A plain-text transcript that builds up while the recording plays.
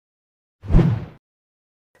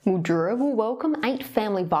Mildura will welcome 8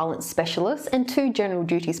 family violence specialists and 2 general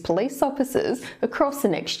duties police officers across the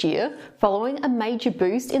next year, following a major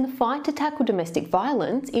boost in the fight to tackle domestic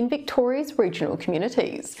violence in Victoria's regional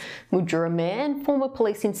communities. Mildura Mayor and former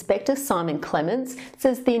Police Inspector Simon Clements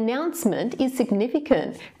says the announcement is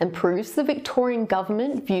significant and proves the Victorian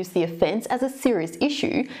Government views the offence as a serious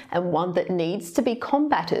issue and one that needs to be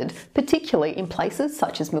combated, particularly in places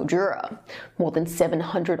such as Mildura. More than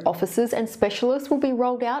 700 officers and specialists will be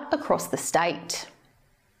rolled out across the state.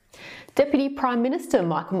 Deputy Prime Minister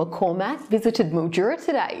Michael McCormack visited Mildura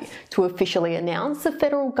today to officially announce the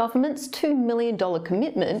federal government's $2 million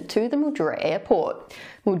commitment to the Mildura Airport.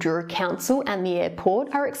 Mildura Council and the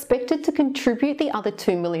airport are expected to contribute the other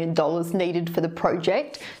 $2 million needed for the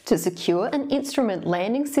project to secure an instrument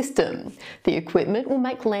landing system. The equipment will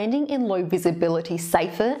make landing in low visibility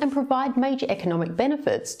safer and provide major economic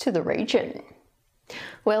benefits to the region.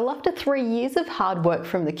 Well, after 3 years of hard work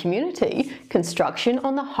from the community, construction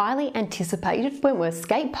on the highly anticipated Wentworth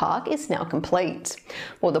Skate Park is now complete.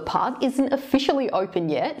 While the park isn't officially open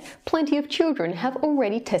yet, plenty of children have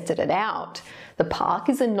already tested it out. The park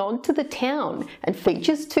is a nod to the town and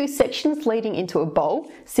features 2 sections leading into a bowl,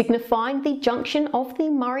 signifying the junction of the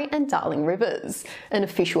Murray and Darling rivers. An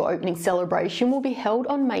official opening celebration will be held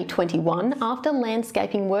on May 21 after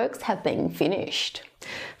landscaping works have been finished.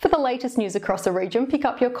 For the latest news across the region, pick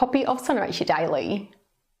up your copy of Sunraysia Daily.